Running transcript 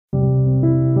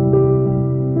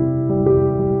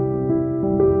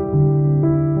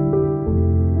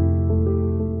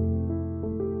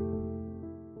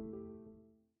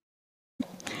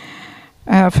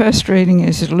Our first reading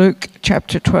is Luke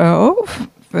chapter 12,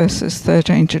 verses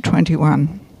 13 to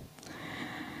 21.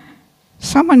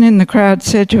 Someone in the crowd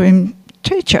said to him,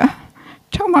 "Teacher,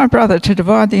 tell my brother to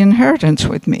divide the inheritance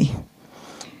with me."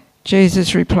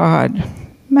 Jesus replied,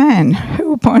 "Man,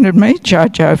 who appointed me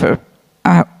judge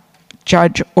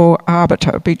or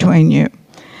arbiter between you?"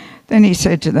 Then he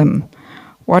said to them,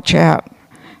 "Watch out.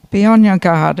 Be on your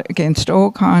guard against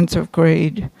all kinds of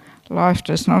greed. Life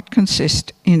does not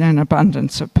consist in an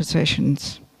abundance of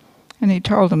possessions." And he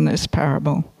told them this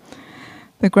parable.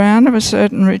 The ground of a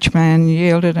certain rich man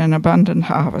yielded an abundant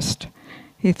harvest.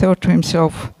 He thought to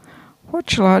himself, "What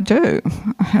shall I do?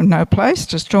 I have no place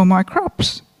to store my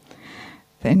crops."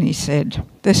 Then he said,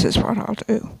 "This is what I'll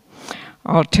do.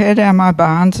 I'll tear down my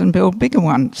barns and build bigger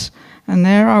ones, and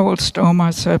there I will store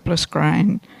my surplus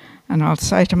grain. And I'll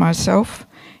say to myself,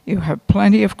 you have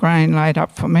plenty of grain laid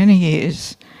up for many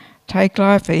years. Take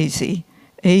life easy,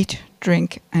 eat,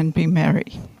 drink, and be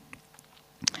merry."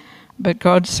 But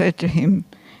God said to him,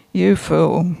 "You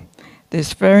fool,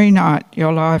 this very night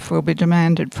your life will be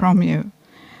demanded from you.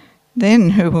 Then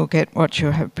who will get what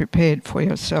you have prepared for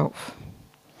yourself?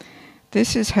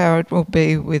 This is how it will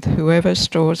be with whoever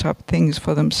stores up things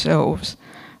for themselves,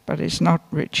 but is not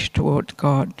rich toward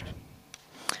God."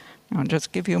 I'll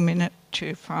just give you a minute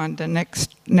to find the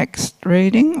next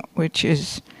reading, which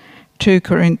is 2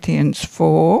 Corinthians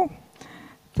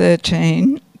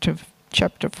 4:13 to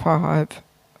chapter 5,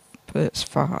 verse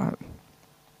 5.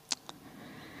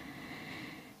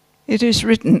 It is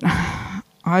written,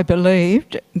 "I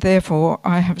believed, therefore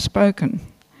I have spoken."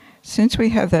 Since we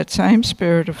have that same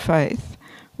spirit of faith,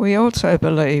 we also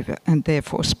believe and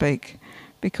therefore speak,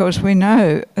 because we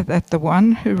know that the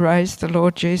one who raised the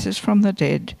Lord Jesus from the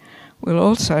dead will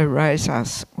also raise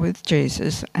us with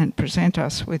Jesus and present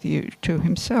us with you to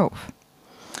himself.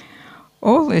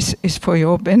 All this is for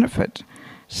your benefit,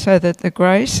 so that the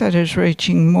grace that is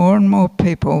reaching more and more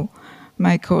people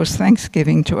may cause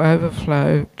thanksgiving to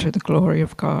overflow to the glory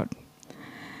of God.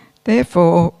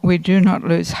 Therefore, we do not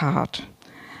lose heart.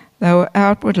 Though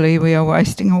outwardly we are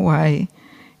wasting away,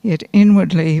 yet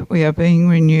inwardly we are being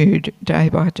renewed day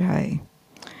by day.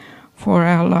 For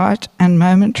our light and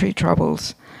momentary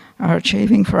troubles are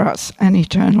achieving for us an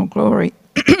eternal glory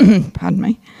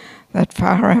that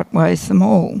far outweighs them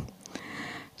all.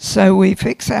 So we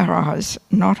fix our eyes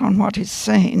not on what is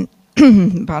seen,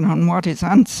 but on what is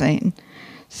unseen,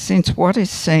 since what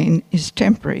is seen is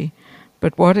temporary,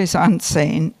 but what is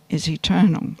unseen is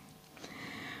eternal.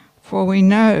 For we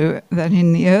know that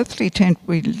if the earthly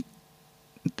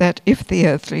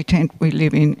tent we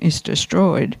live in is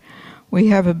destroyed, we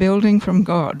have a building from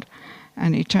God,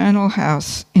 an eternal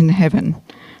house in heaven,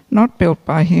 not built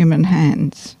by human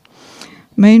hands.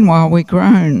 Meanwhile we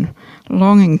groan,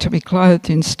 longing to be clothed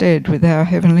instead with our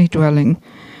heavenly dwelling,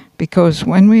 because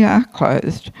when we are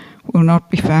clothed, we'll not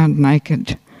be found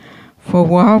naked. For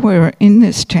while we are in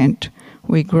this tent,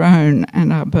 we groan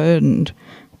and are burdened,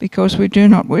 because we do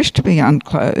not wish to be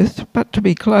unclothed, but to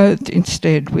be clothed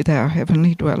instead with our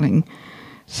heavenly dwelling,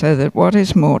 so that what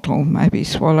is mortal may be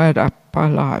swallowed up by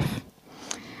life.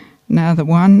 Now the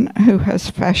one who has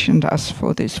fashioned us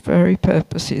for this very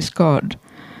purpose is God,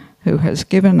 who has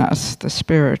given us the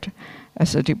Spirit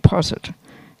as a deposit,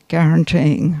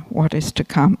 guaranteeing what is to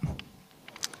come.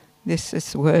 This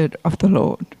is the word of the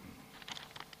Lord.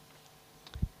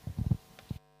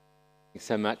 Thanks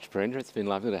so much, Brenda. It's been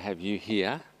lovely to have you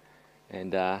here.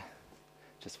 And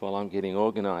just while I'm getting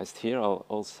organised here, I'll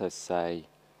also say,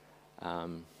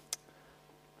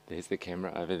 there's the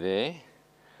camera over there.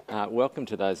 Welcome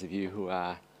to those of you who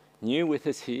are new with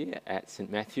us here at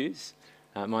St Matthew's.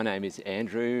 My name is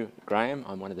Andrew Graham.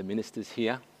 I'm one of the ministers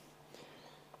here.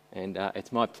 And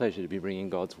it's my pleasure to be bringing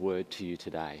God's word to you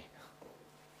today.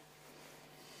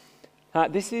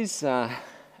 This is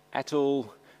Atul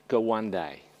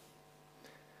Gawande.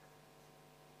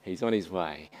 He's on his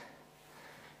way.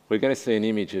 We're going to see an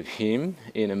image of him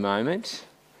in a moment.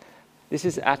 This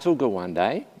is Atul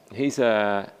Gawande. He's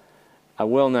a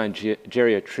well-known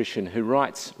geriatrician who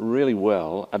writes really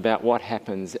well about what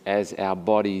happens as our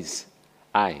bodies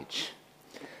age.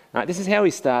 This is how he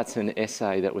starts an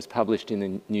essay that was published in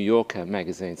the New Yorker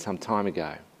magazine some time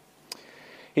ago.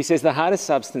 He says, "The hardest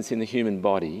substance in the human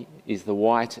body is the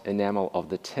white enamel of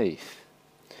the teeth.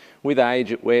 With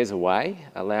age, it wears away,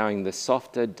 allowing the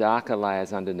softer, darker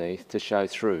layers underneath to show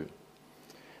through.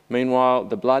 Meanwhile,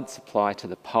 the blood supply to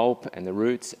the pulp and the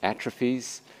roots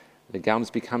atrophies, the gums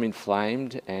become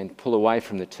inflamed and pull away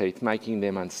from the teeth, making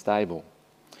them unstable.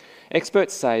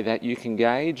 Experts say that you can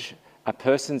gauge a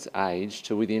person's age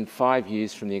to within 5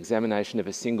 years from the examination of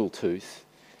a single tooth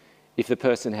if the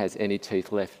person has any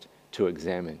teeth left to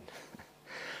examine.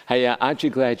 Hey, aren't you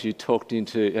glad you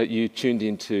tuned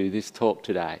into this talk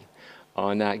today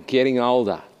on getting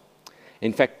older?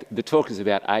 In fact, the talk is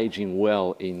about aging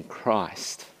well in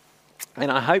Christ.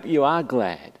 And I hope you are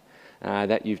glad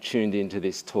that you've tuned into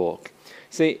this talk.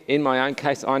 See, in my own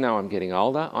case, I know I'm getting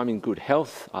older. I'm in good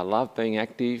health. I love being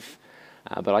active,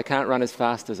 but I can't run as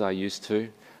fast as I used to.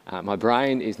 My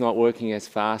brain is not working as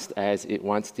fast as it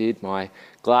once did. My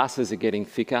glasses are getting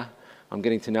thicker. I'm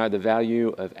getting to know the value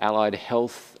of allied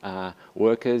health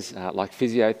workers like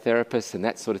physiotherapists and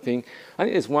that sort of thing. I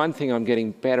think there's one thing I'm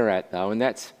getting better at though, and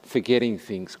that's forgetting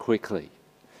things quickly.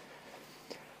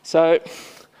 So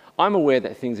I'm aware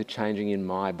that things are changing in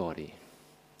my body.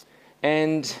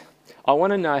 And I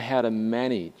want to know how to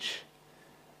manage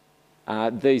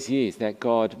these years that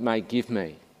God may give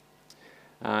me.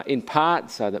 In part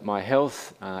so that my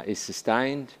health is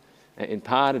sustained. In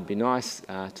part it'd be nice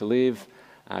to live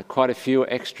quite a few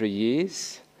extra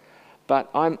years, but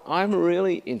I'm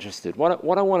really interested.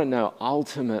 What I want to know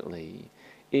ultimately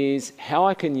is how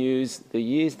I can use the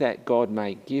years that God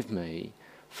may give me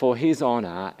for His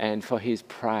honour and for His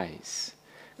praise,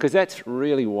 because that's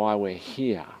really why we're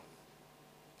here.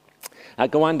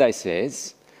 Gawande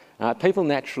says, people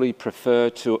naturally prefer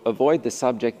to avoid the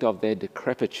subject of their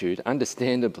decrepitude,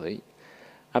 understandably,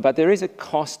 but there is a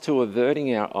cost to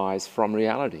averting our eyes from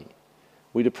reality.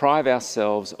 We deprive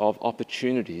ourselves of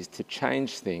opportunities to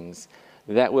change things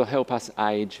that will help us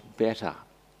age better.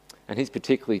 And he's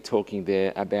particularly talking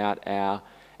there about our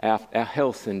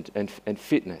health and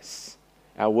fitness,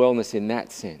 our wellness in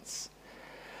that sense.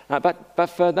 But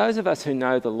for those of us who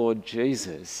know the Lord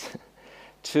Jesus,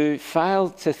 to fail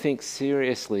to think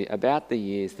seriously about the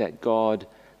years that God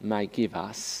may give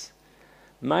us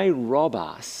may rob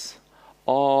us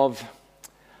of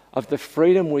the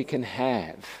freedom we can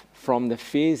have from the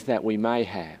fears that we may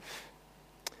have.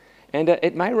 And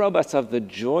it may rob us of the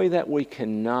joy that we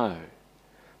can know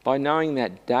by knowing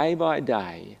that day by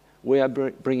day we are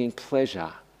bringing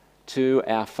pleasure to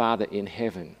our Father in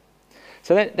heaven.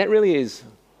 So that really is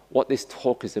what this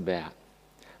talk is about.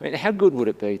 I mean, how good would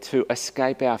it be to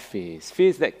escape our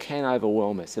fears that can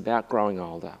overwhelm us about growing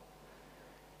older?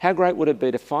 How great would it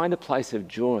be to find a place of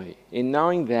joy in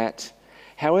knowing that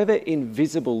however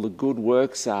invisible the good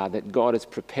works are that God has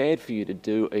prepared for you to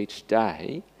do each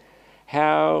day,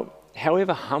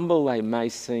 however humble they may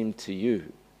seem to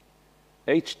you,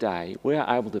 each day we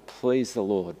are able to please the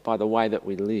Lord by the way that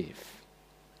we live.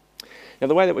 Now,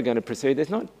 the way that we're going to proceed,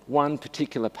 there's not one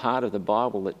particular part of the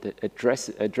Bible that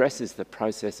addresses the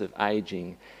process of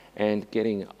aging and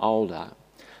getting older.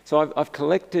 So I've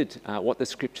collected what the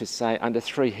scriptures say under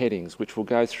three headings, which we'll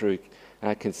go through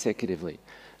consecutively.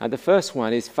 The first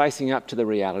one is facing up to the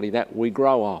reality that we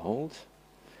grow old.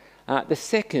 The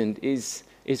second is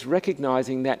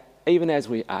recognising that even as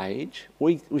we age,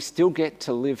 we still get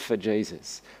to live for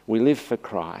Jesus. We live for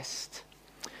Christ.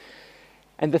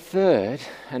 And the third,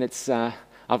 and it's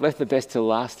I've left the best till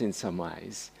last in some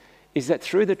ways, is that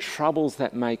through the troubles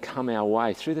that may come our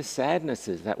way, through the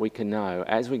sadnesses that we can know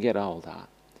as we get older,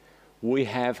 we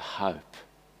have hope.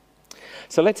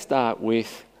 So let's start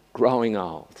with growing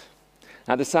old.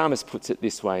 Now, the psalmist puts it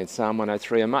this way in Psalm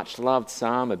 103, a much loved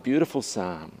psalm, a beautiful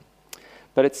psalm.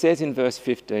 But it says in verse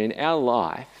 15, our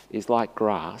life is like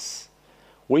grass.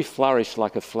 We flourish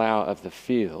like a flower of the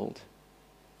field.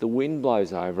 The wind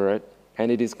blows over it and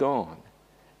it is gone,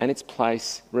 and its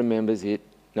place remembers it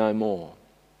no more.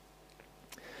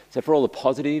 So for all the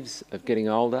positives of getting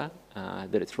older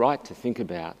that it's right to think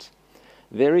about,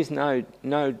 there is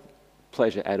no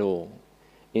pleasure at all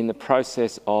in the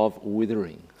process of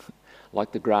withering,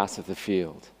 like the grass of the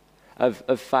field,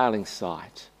 of failing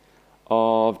sight,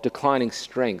 of declining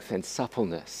strength and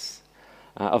suppleness,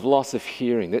 of loss of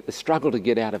hearing, the struggle to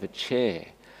get out of a chair,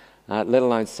 let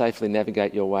alone safely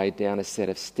navigate your way down a set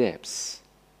of steps.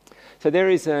 So there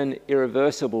is an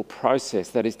irreversible process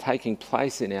that is taking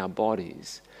place in our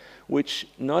bodies, which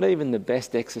not even the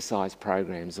best exercise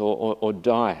programs or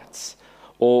diets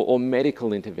or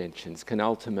medical interventions can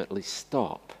ultimately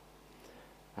stop.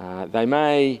 They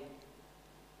may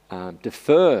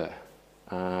defer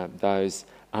those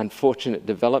unfortunate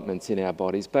developments in our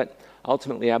bodies, but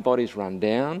ultimately our bodies run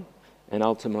down and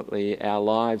ultimately our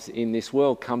lives in this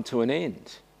world come to an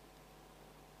end.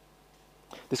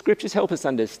 The scriptures help us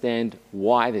understand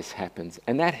why this happens,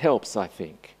 and that helps, I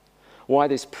think, why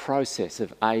this process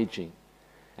of aging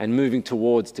and moving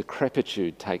towards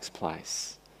decrepitude takes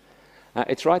place.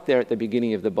 It's right there at the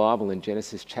beginning of the Bible in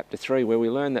Genesis chapter 3, where we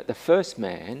learn that the first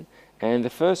man and the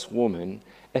first woman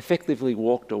effectively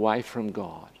walked away from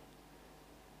God.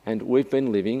 And we've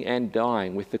been living and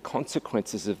dying with the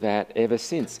consequences of that ever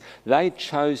since. They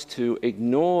chose to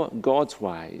ignore God's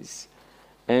ways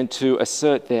and to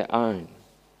assert their own.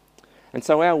 And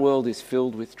so our world is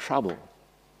filled with trouble,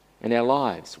 and our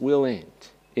lives will end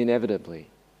inevitably.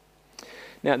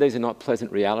 Now, these are not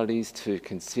pleasant realities to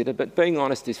consider, but being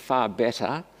honest is far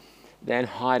better than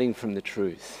hiding from the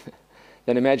truth,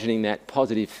 than imagining that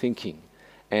positive thinking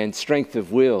and strength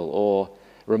of will or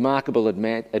remarkable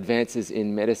advances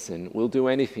in medicine will do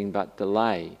anything but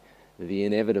delay the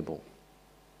inevitable.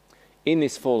 In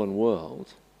this fallen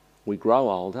world, we grow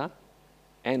older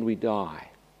and we die.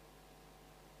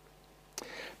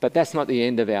 But that's not the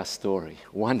end of our story,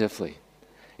 wonderfully.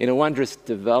 In a wondrous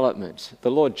development,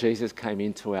 the Lord Jesus came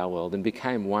into our world and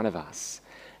became one of us.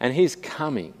 And his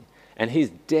coming and his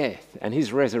death and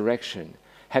his resurrection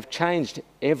have changed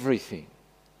everything.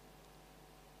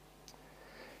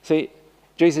 See,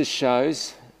 Jesus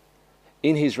shows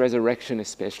in his resurrection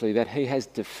especially that he has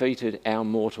defeated our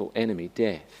mortal enemy,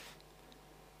 death,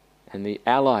 and the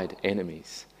allied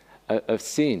enemies of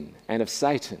sin and of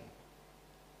Satan.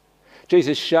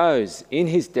 Jesus shows in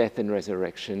his death and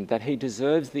resurrection that he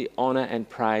deserves the honour and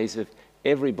praise of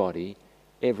everybody,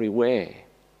 everywhere.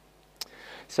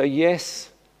 So yes,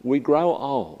 we grow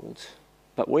old,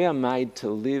 but we are made to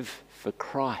live for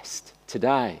Christ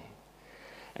today.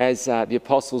 As the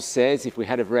Apostle says, if we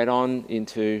had have read on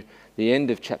into the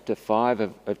end of chapter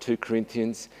 5 of 2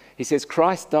 Corinthians, he says,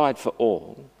 Christ died for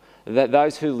all, that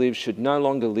those who live should no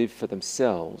longer live for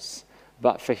themselves,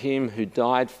 but for him who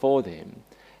died for them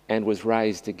and was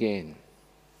raised again.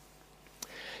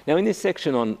 Now, in this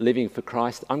section on living for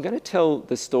Christ, I'm going to tell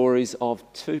the stories of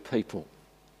two people.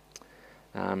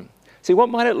 See, what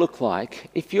might it look like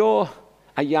if you're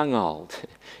a young old,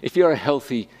 if you're a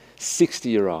healthy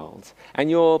 60-year-old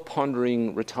and you're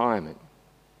pondering retirement?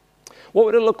 What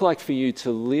would it look like for you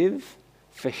to live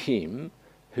for him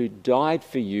who died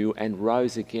for you and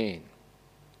rose again?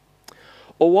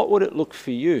 Or what would it look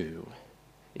for you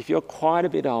if you're quite a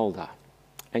bit older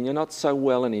and you're not so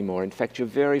well anymore? In fact, you're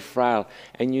very frail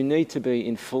and you need to be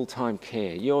in full-time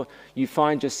care. You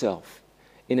find yourself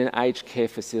in an aged care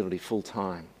facility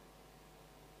full-time.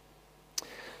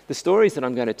 The stories that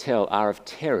I'm going to tell are of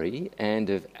Terry and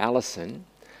of Alison.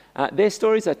 Their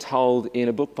stories are told in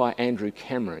a book by Andrew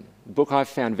Cameron, a book I've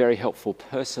found very helpful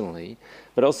personally,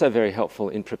 but also very helpful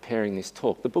in preparing this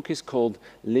talk. The book is called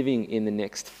Living in the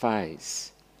Next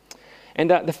Phase. And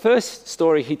the first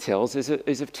story he tells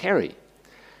is of Terry.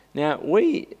 Now,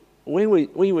 we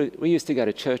used to go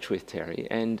to church with Terry,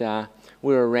 and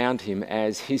we were around him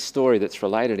as his story that's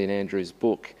related in Andrew's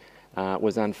book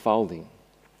was unfolding.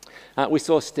 We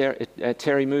saw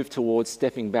Terry move towards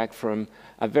stepping back from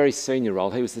a very senior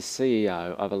role. He was the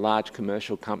CEO of a large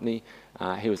commercial company.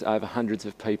 He was over hundreds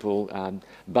of people,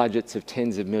 budgets of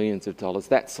tens of millions of dollars,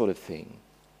 that sort of thing.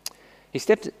 He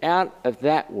stepped out of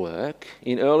that work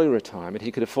in early retirement.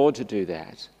 He could afford to do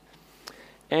that.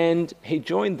 And he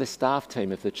joined the staff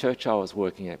team of the church I was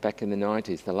working at back in the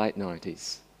 90s, the late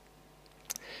 90s.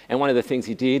 And one of the things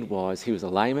he did was he was a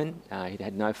layman. He'd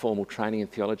had no formal training in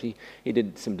theology. He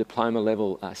did some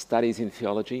diploma-level studies in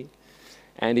theology.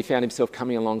 And he found himself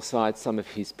coming alongside some of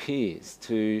his peers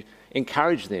to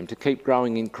encourage them to keep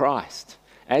growing in Christ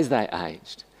as they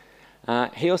aged.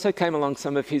 He also came along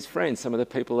some of his friends, some of the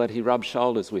people that he rubbed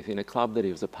shoulders with in a club that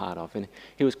he was a part of. And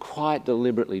he was quite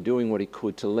deliberately doing what he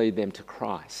could to lead them to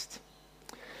Christ.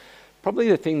 Probably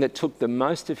the thing that took the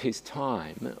most of his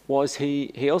time was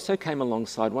he also came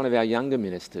alongside one of our younger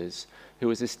ministers who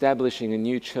was establishing a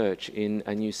new church in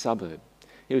a new suburb.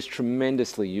 He was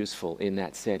tremendously useful in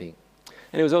that setting.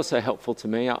 And it was also helpful to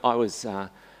me. I was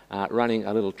running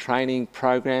a little training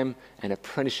program, an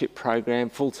apprenticeship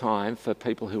program, full-time for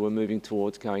people who were moving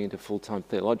towards going into full-time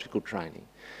theological training.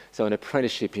 So an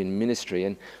apprenticeship in ministry,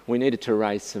 and we needed to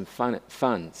raise some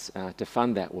funds to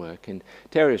fund that work. And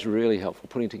Terry was really helpful,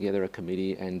 putting together a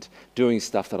committee and doing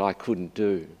stuff that I couldn't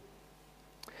do.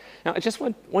 Now, I just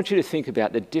want you to think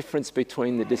about the difference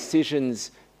between the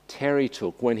decisions Terry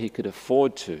took when he could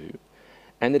afford to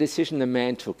and the decision the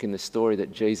man took in the story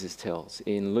that Jesus tells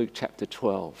in Luke chapter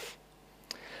 12.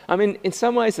 I mean, in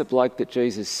some ways, the bloke that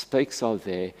Jesus speaks of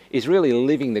there is really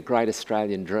living the great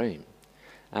Australian dream.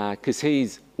 Because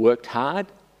he's worked hard,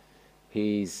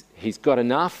 he's got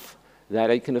enough that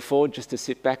he can afford just to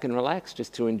sit back and relax,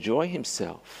 just to enjoy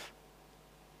himself.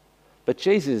 But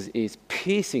Jesus is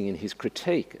piercing in his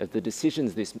critique of the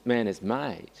decisions this man has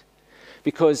made,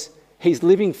 because he's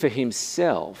living for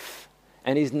himself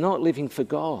and he's not living for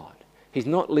God. He's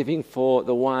not living for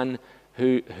the one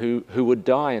who would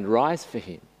die and rise for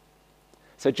him.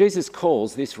 So Jesus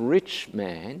calls this rich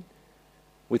man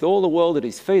with all the world at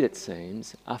his feet, it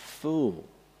seems, a fool.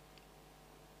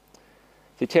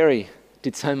 See, Terry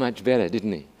did so much better,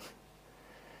 didn't he?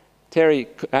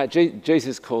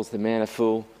 Jesus calls the man a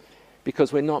fool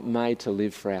because we're not made to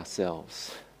live for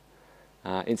ourselves.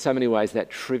 In so many ways, that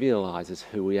trivialises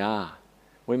who we are.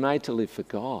 We're made to live for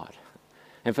God.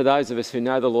 And for those of us who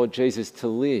know the Lord Jesus, to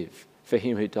live for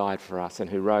him who died for us and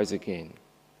who rose again.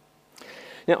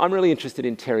 Now, I'm really interested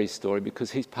in Terry's story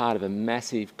because he's part of a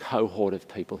massive cohort of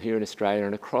people here in Australia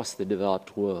and across the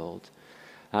developed world.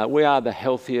 We are the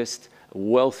healthiest,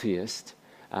 wealthiest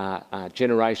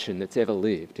generation that's ever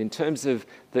lived in terms of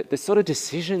the sort of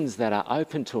decisions that are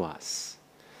open to us.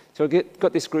 So we've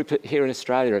got this group here in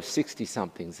Australia of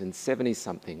 60-somethings and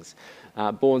 70-somethings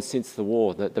born since the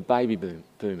war, the baby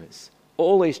boomers.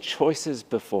 All these choices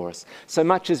before us. So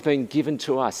much has been given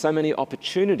to us, so many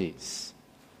opportunities.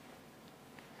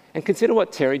 And consider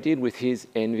what Terry did with his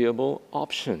enviable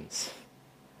options.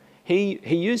 He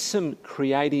used some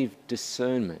creative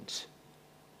discernment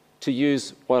to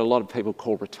use what a lot of people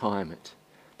call retirement.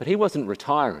 But he wasn't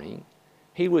retiring,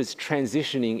 he was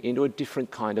transitioning into a different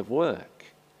kind of work.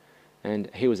 And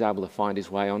he was able to find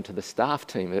his way onto the staff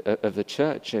team of the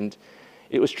church, and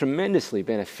it was tremendously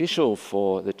beneficial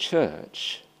for the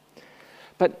church.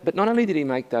 But not only did he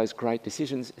make those great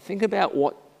decisions, think about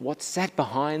what sat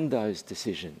behind those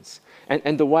decisions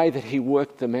and the way that he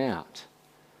worked them out.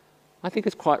 I think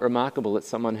it's quite remarkable that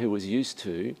someone who was used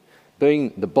to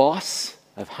being the boss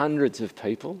of hundreds of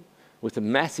people with the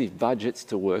massive budgets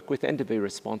to work with and to be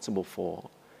responsible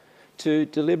for, to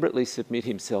deliberately submit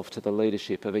himself to the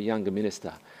leadership of a younger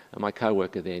minister, and my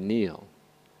co-worker there, Neil.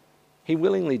 He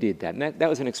willingly did that, and that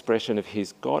was an expression of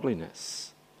his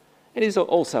godliness. It is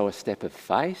also a step of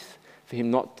faith for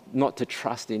him not to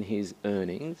trust in his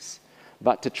earnings,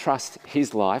 but to trust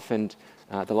his life and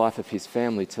the life of his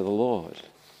family to the Lord.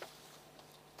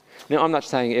 Now, I'm not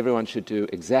saying everyone should do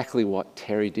exactly what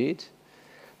Terry did,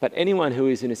 but anyone who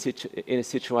is in a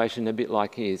situation a bit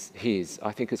like his,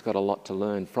 I think has got a lot to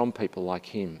learn from people like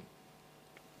him.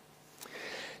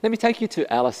 Let me take you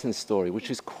to Alison's story, which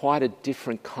is quite a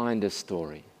different kind of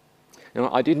story.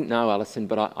 Now, I didn't know Alison,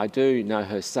 but I do know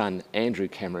her son, Andrew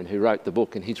Cameron, who wrote the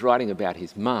book, and he's writing about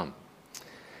his mum.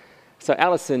 So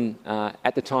Alison,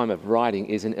 at the time of writing,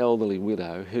 is an elderly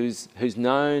widow who's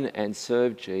known and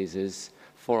served Jesus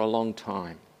for a long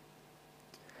time.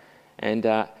 And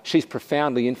she's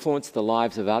profoundly influenced the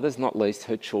lives of others, not least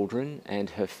her children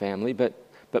and her family, but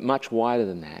much wider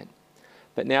than that.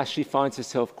 But now she finds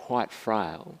herself quite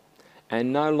frail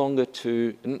and no longer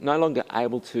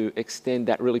able to extend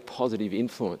that really positive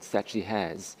influence that she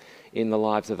has in the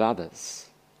lives of others.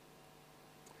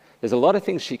 There's a lot of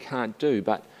things she can't do,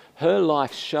 but her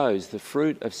life shows the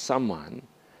fruit of someone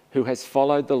who has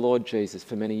followed the Lord Jesus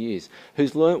for many years,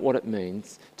 who's learnt what it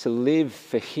means to live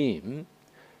for him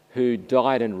who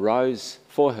died and rose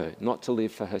for her, not to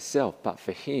live for herself, but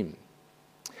for him.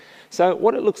 So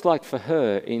what it looks like for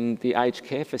her in the aged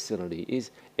care facility is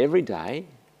every day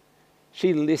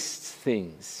she lists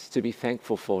things to be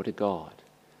thankful for to God.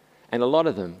 And a lot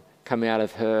of them come out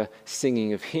of her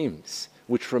singing of hymns,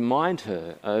 which remind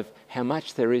her of how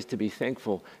much there is to be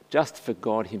thankful just for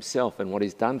God himself and what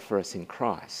he's done for us in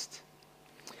Christ.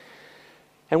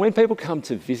 And when people come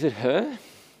to visit her,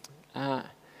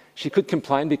 she could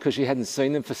complain because she hadn't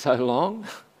seen them for so long,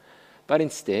 but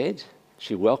instead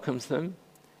she welcomes them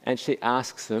and she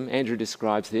asks them, Andrew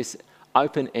describes this,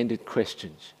 open-ended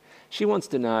questions. She wants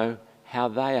to know how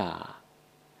they are.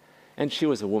 And she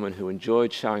was a woman who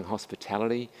enjoyed showing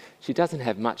hospitality. She doesn't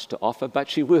have much to offer, but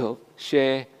she will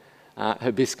share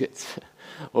her biscuits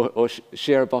or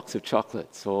share a box of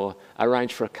chocolates or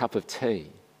arrange for a cup of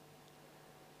tea.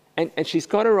 And she's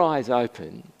got her eyes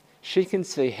open. She can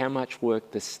see how much work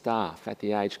the staff at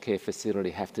the aged care facility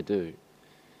have to do.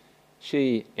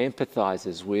 She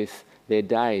empathises with their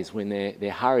days when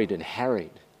they're hurried and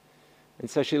harried. And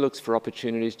so she looks for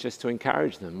opportunities just to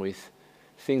encourage them with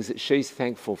things that she's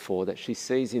thankful for, that she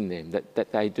sees in them,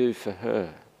 that they do for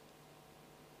her.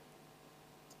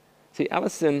 See,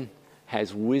 Alison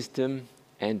has wisdom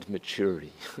and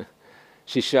maturity.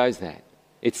 She shows that.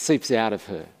 It seeps out of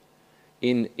her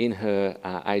in her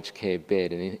aged care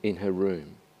bed and in her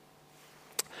room.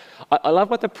 I love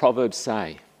what the Proverbs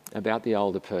say about the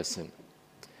older person.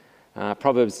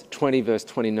 Proverbs 20 verse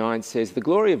 29 says, "The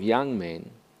glory of young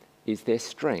men is their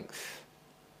strength.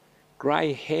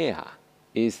 Grey hair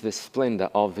is the splendour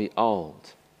of the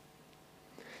old."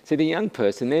 See, the young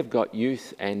person, they've got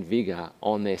youth and vigour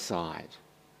on their side.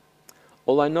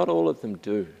 Although not all of them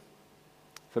do.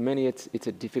 For many, it's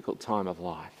a difficult time of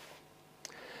life.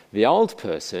 The old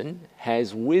person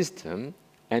has wisdom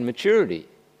and maturity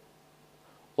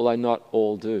although not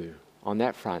all do on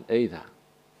that front either.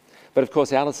 But of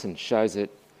course, Alison shows it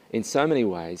in so many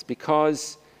ways,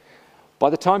 because by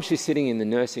the time she's sitting in the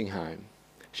nursing home,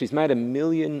 she's made 1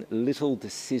 million little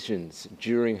decisions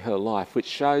during her life, which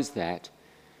shows that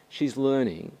she's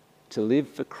learning to live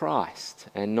for Christ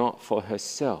and not for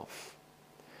herself.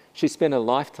 She's spent a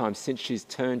lifetime since she's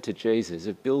turned to Jesus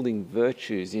of building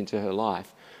virtues into her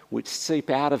life which seep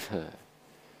out of her,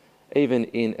 even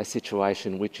in a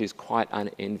situation which is quite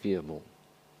unenviable.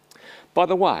 By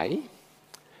the way,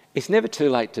 it's never too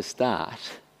late to start.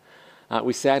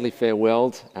 We sadly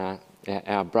farewelled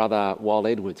our brother Wal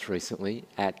Edwards recently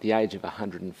at the age of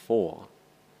 104.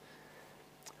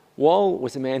 Wal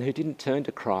was a man who didn't turn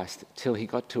to Christ till he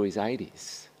got to his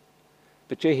 80s.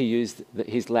 But gee, he used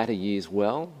his latter years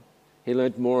well. He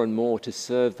learned more and more to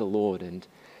serve the Lord, and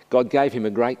God gave him a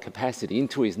great capacity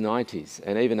into his 90s,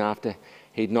 and even after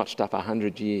he'd notched up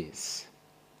 100 years.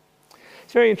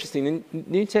 It's very interesting. The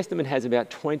New Testament has about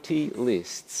 20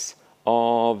 lists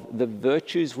of the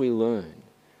virtues we learn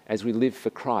as we live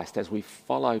for Christ, as we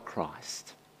follow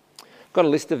Christ. I've got a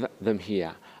list of them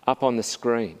here up on the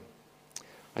screen.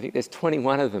 I think there's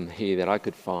 21 of them here that I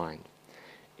could find.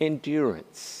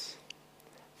 Endurance,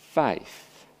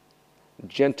 faith,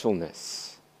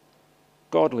 gentleness,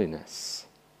 godliness,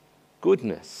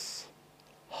 goodness,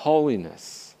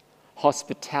 holiness,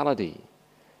 hospitality,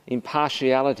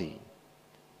 impartiality,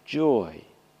 joy,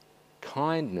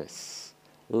 kindness,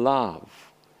 love,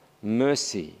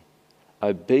 mercy,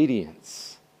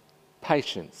 obedience,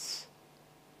 patience,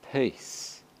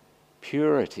 peace,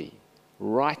 purity,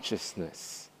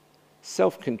 righteousness,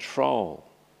 self-control,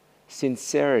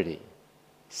 sincerity,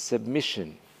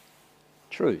 submission,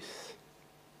 truth.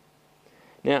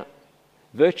 Now,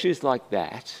 virtues like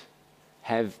that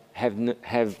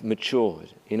have matured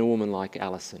in a woman like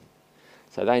Alison.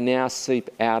 So they now seep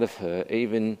out of her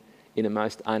even in a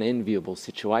most unenviable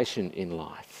situation in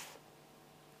life.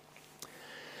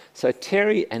 So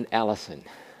Terry and Alison,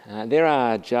 there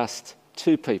are just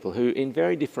two people who in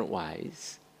very different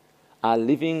ways are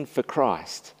living for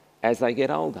Christ as they get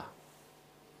older.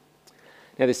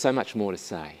 Now there's so much more to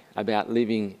say about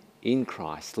living in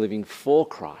Christ, living for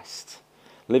Christ,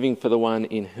 living for the one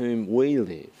in whom we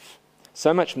live.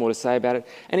 So much more to say about it.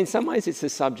 And in some ways it's the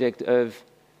subject of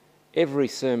every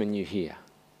sermon you hear.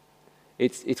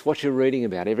 It's what you're reading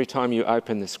about every time you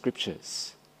open the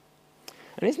Scriptures.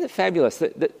 And isn't it fabulous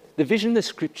that the vision the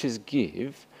Scriptures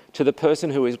give to the person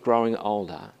who is growing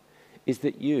older is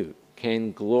that you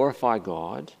can glorify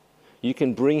God, you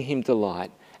can bring him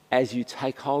delight as you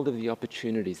take hold of the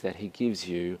opportunities that he gives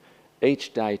you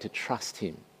each day to trust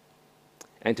him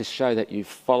and to show that you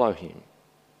follow him.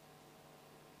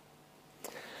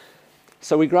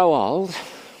 So we grow old,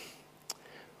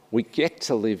 we get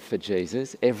to live for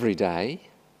Jesus every day,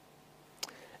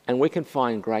 and we can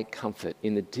find great comfort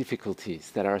in the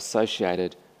difficulties that are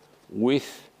associated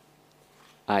with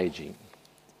ageing,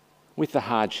 with the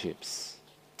hardships.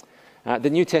 The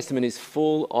New Testament is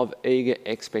full of eager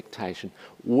expectation.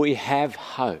 We have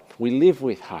hope. We live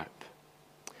with hope.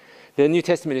 The New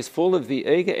Testament is full of the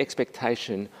eager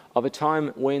expectation of a time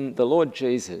when the Lord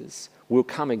Jesus will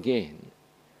come again.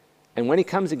 And when he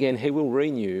comes again, he will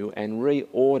renew and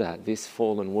reorder this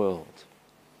fallen world.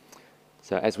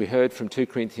 So as we heard from 2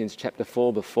 Corinthians chapter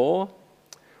 4 before,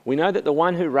 we know that the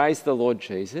one who raised the Lord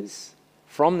Jesus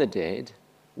from the dead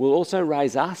will also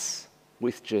raise us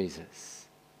with Jesus.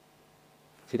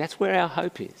 See, that's where our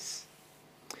hope is.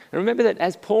 And remember that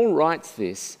as Paul writes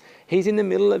this, he's in the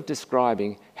middle of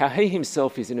describing how he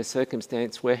himself is in a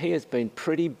circumstance where he has been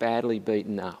pretty badly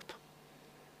beaten up.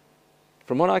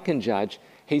 From what I can judge,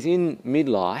 he's in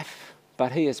midlife,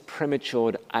 but he has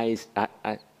prematured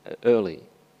early.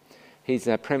 He's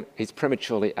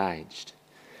prematurely aged.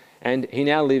 And he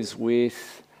now lives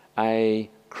with a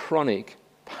chronic,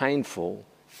 painful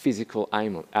physical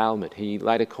ailment. He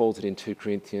later calls it in 2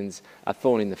 Corinthians a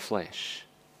thorn in the flesh.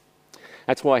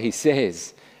 That's why he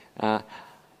says,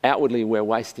 outwardly we're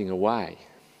wasting away,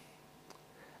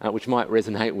 which might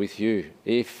resonate with you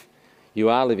if you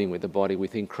are living with a body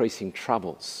with increasing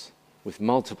troubles, with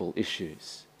multiple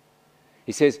issues.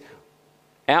 He says,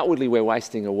 outwardly we're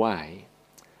wasting away,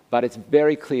 but it's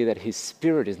very clear that his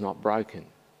spirit is not broken.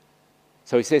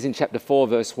 So he says in chapter 4,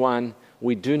 verse 1,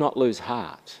 we do not lose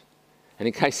heart. And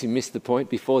in case you missed the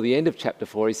point, before the end of chapter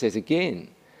 4, he says again,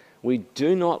 we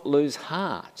do not lose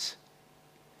heart.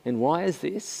 And why is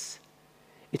this?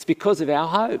 It's because of our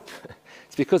hope.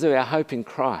 It's because of our hope in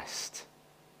Christ.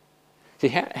 See,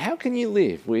 how can you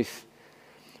live with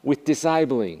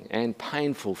disabling and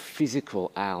painful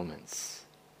physical ailments?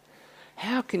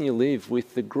 How can you live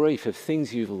with the grief of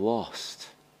things you've lost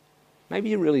Maybe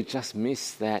you really just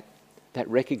miss that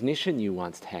recognition you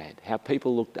once had, how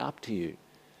people looked up to you,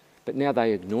 but now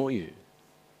they ignore you.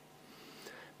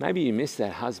 Maybe you miss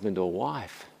that husband or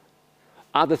wife,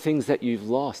 other things that you've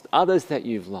lost, others that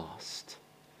you've lost.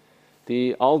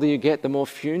 The older you get, the more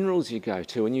funerals you go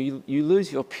to, and you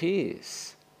lose your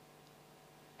peers.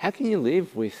 How can you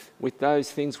live with those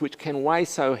things which can weigh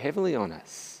so heavily on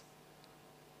us?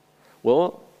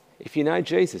 Well, if you know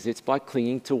Jesus, it's by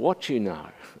clinging to what you know.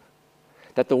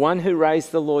 That the one who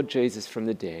raised the Lord Jesus from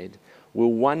the dead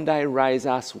will one day raise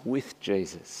us with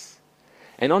Jesus.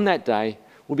 And on that day,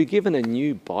 we'll be given a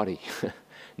new body.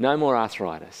 No more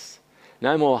arthritis,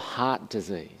 no more heart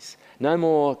disease, no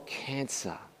more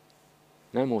cancer,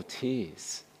 no more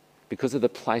tears, because of the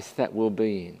place that we'll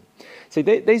be in. See,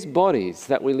 these bodies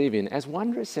that we live in, as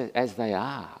wondrous as they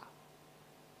are,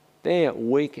 they're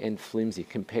weak and flimsy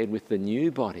compared with the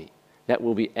new body that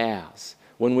will be ours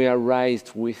when we are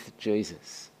raised with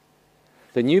Jesus.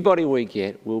 The new body we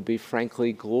get will be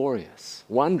frankly glorious,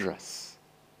 wondrous.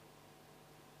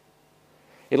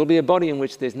 It'll be a body in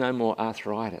which there's no more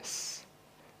arthritis,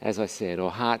 as I said, or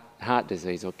heart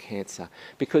disease or cancer,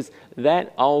 because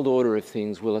that old order of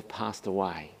things will have passed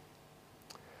away.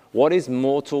 What is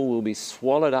mortal will be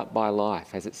swallowed up by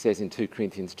life, as it says in 2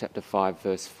 Corinthians chapter 5,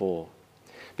 verse 4,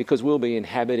 because we'll be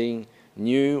inhabiting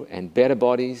new and better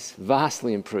bodies,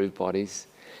 vastly improved bodies,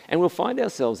 and we'll find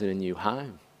ourselves in a new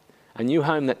home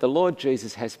that the Lord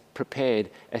Jesus has prepared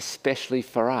especially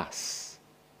for us.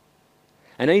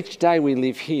 And each day we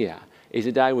live here is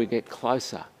a day we get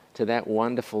closer to that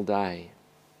wonderful day.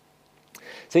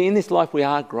 See, in this life we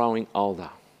are growing older.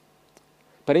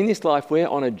 But in this life we're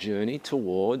on a journey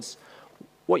towards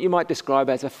what you might describe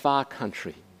as a far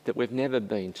country that we've never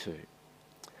been to.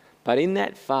 But in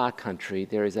that far country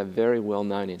there is a very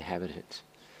well-known inhabitant.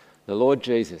 The Lord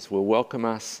Jesus will welcome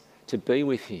us to be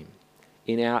with him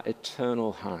in our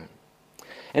eternal home.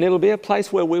 And it'll be a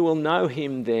place where we will know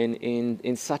him then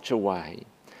in such a way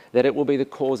that it will be the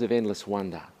cause of endless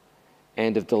wonder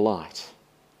and of delight.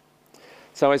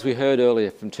 So as we heard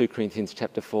earlier from 2 Corinthians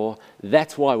chapter 4,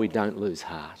 that's why we don't lose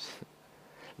heart.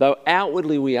 Though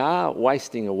outwardly we are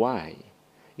wasting away,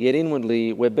 yet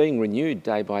inwardly we're being renewed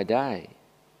day by day.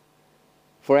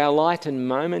 For our light and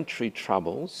momentary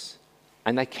troubles,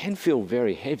 and they can feel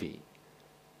very heavy,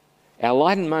 our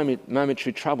light and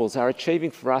momentary troubles are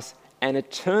achieving for us an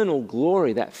eternal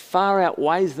glory that far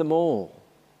outweighs them all.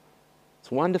 It's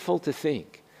wonderful to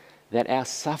think that our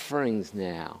sufferings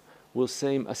now will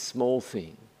seem a small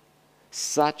thing.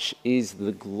 Such is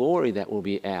the glory that will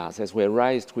be ours as we're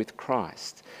raised with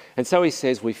Christ. And so he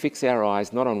says we fix our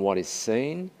eyes not on what is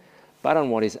seen, but on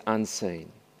what is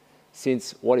unseen,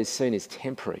 since what is seen is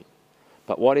temporary,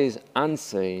 but what is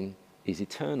unseen is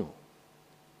eternal.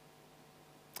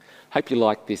 Hope you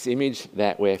like this image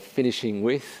that we're finishing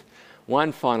with.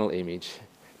 One final image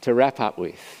to wrap up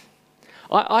with.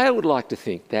 I would like to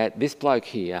think that this bloke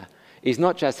here is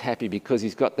not just happy because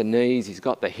he's got the knees, he's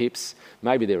got the hips,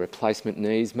 maybe they're replacement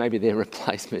knees, maybe they're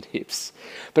replacement hips,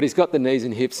 but he's got the knees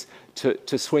and hips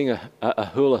to swing a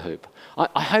hula hoop.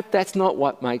 I hope that's not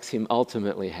what makes him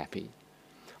ultimately happy.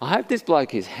 I hope this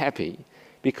bloke is happy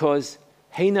because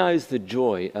he knows the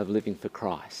joy of living for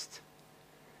Christ.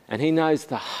 And he knows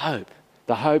the hope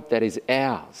that is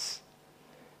ours,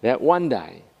 that one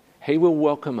day he will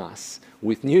welcome us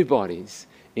with new bodies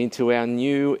into our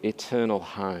new eternal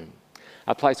home,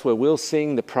 a place where we'll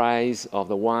sing the praise of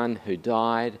the one who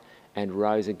died and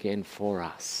rose again for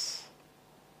us.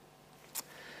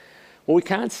 Well, we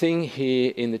can't sing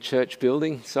here in the church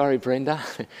building. Sorry, Brenda.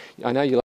 I know you